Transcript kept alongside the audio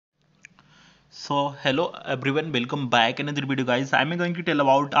So hello everyone, welcome back another video guys. I'm going to tell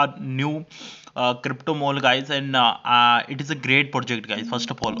about our new crypto mall guys, and it is a great project guys. First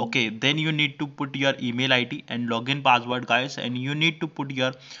of all, okay, then you need to put your email ID and login password guys, and you need to put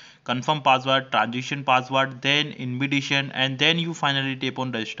your confirm password, transition password, then invitation, and then you finally tap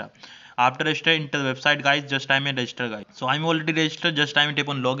on register. After register into the website guys, just time and register guys. So I'm already registered, just time and tap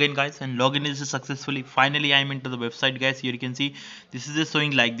on login guys, and login is successfully. Finally I'm into the website guys. Here you can see this is just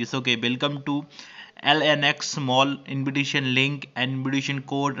showing like this. Okay, welcome to LNX small invitation link and invitation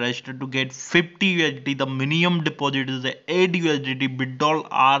code. Register to get 50 USD. The minimum deposit is 8 USDT. Withdrawal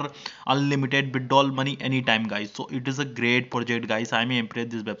are unlimited. Withdrawal money anytime guys. So it is a great project guys. I may impress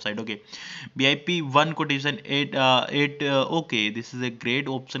this website. Okay, VIP 1 quotation 8 okay, this is a great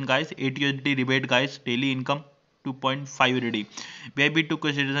option guys. 8 USD rebate guys. Daily income 2.5 USD. VIP 2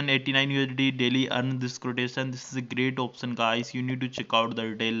 quotation 89 USD daily earn this quotation. This is a great option guys. You need to check out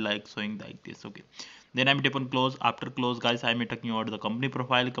the detail like showing like this. Okay, then I'm tap on close. After close guys, I'm talking about the company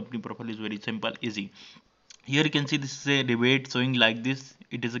profile. Company profile is very simple, easy. Here you can see this is a rebate showing like this.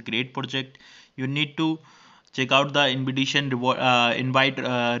 It is a great project. You need to check out the invitation reward invite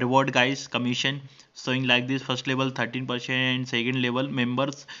reward guys. Commission showing like this. First level 13%, second level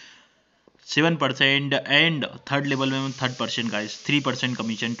members 7%, and third level member 3% guys, 3%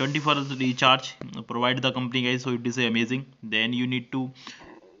 commission. 24 recharge provide the company guys, so it is amazing. Then you need to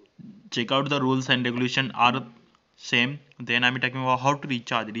check out the rules and regulation are same. Then I'm talking about how to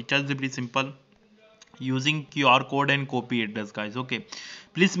recharge is pretty simple, using QR code and copy address guys. Okay,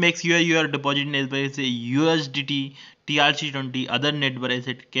 please make sure your deposit is a USDT TRC20. Other network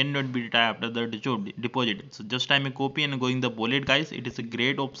asset cannot be retired after the deposit. So just I'm a copy and going the wallet guys. It is a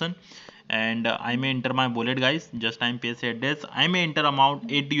great option, and I may enter my wallet guys. Just I'm paste address. I may enter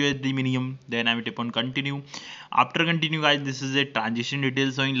amount 8 USD minimum. Then I will tap on continue. After continue guys, this is a transaction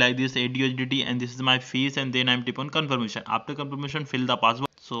details showing like this 8 USDT, and this is my fees, and then I'm tap on confirmation. After confirmation, fill the password.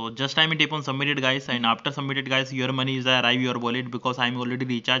 So just time tap on submitted guys, and after submitted guys, your money is arrive your wallet because I'm already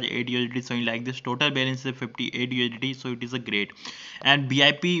recharged 8 USDT showing like this. Total balance is 58 USDT, so it is a great. And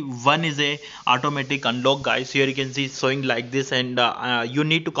VIP 1 is a automatic unlock guys. Here you can see showing like this, and you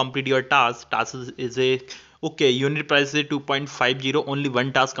need to complete your task is a okay, unit price is 2.50, only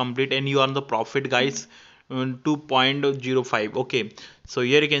one task complete and you are on the profit guys. 2.05. Okay, so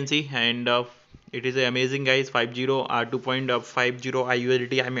here you can see, and it is amazing guys. 50 2.50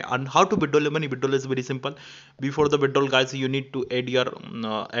 IUSD. I mean, and how to withdraw the money? Withdrawal is very simple. Before the withdrawal guys, you need to add your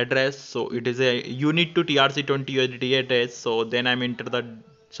address. So it is a you need to TRC20 USD address. So then I'm enter the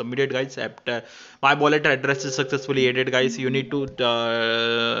submitted guys. After my wallet address is successfully added guys, you need to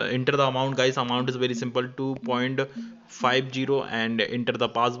enter the amount guys. Amount is very simple, 2.50, and enter the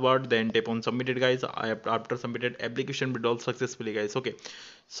password, then tap on submitted guys. After submitted, application withdrawal successfully guys. Okay,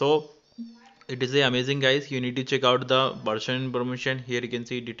 so it is amazing guys. You need to check out the version information. Here you can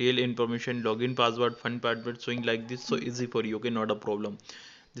see detail information, login password, fund password showing like this. So easy for you. Okay, not a problem.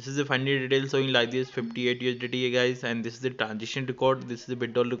 This is the funny details showing like this 58 USDT guys, and this is the transition record. This is the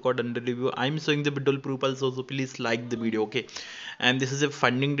withdrawal record under review. I'm showing the withdrawal proof also, so please like the video. Okay, and this is a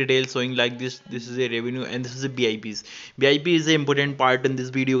funding details showing like this. This is a revenue, and this is a BIPs. BIP is the important part in this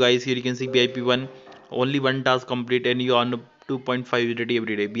video guys. Here you can see BIP 1 only one task complete and you earn 2.5 USDT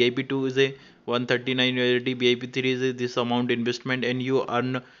every day. BIP 2 is a 139 USDT. BIP 3 is a this amount investment and you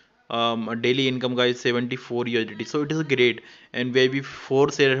earn a daily income guys 74 USDT. So it is great. And maybe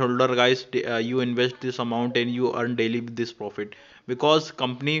for shareholder guys, you invest this amount and you earn daily this profit, because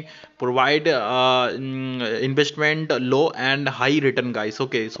company provide investment low and high return guys.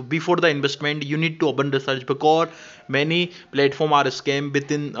 Okay, so before the investment you need to open research, because many platform are scam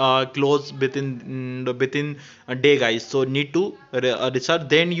within close within a day guys. So need to research,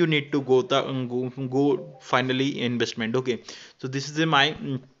 then you need to go finally investment. Okay, so this is my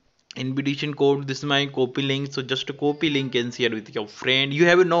invitation code. This is my copy link, so just a copy link and share with your friend. You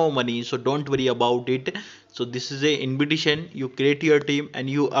have no money, so don't worry about it. So this is a invitation. You create your team and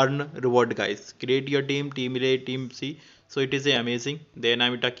you earn reward guys. Create your team A, team C. So it is amazing. Then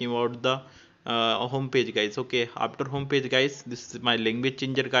I'm talking about the home page guys. Okay, after home page guys, this is my language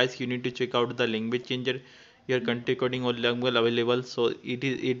changer guys. You need to check out the language changer. Your country coding or language available. So it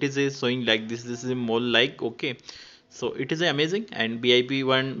is a showing like this is a more like. Okay, so it is amazing. And BIP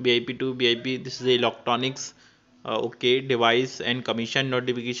 1, BIP 2, BIP, this is electronics. Okay, device and commission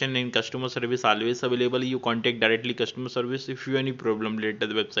notification and customer service always available. You contact directly customer service if you any problem related to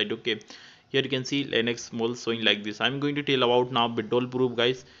the website. Okay, here you can see Linux small showing like this. I'm going to tell about now withdrawal proof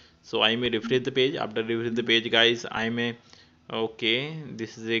guys. So I may refresh the page. After refresh the page guys, I may Okay,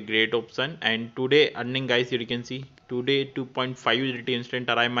 this is a great option. And today earning, guys, here you can see today 2.5 USDT instant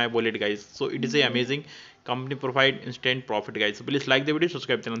arrive my wallet, guys. So it is a amazing company provide instant profit, guys. So please like the video,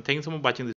 subscribe channel. Thanks for watching this.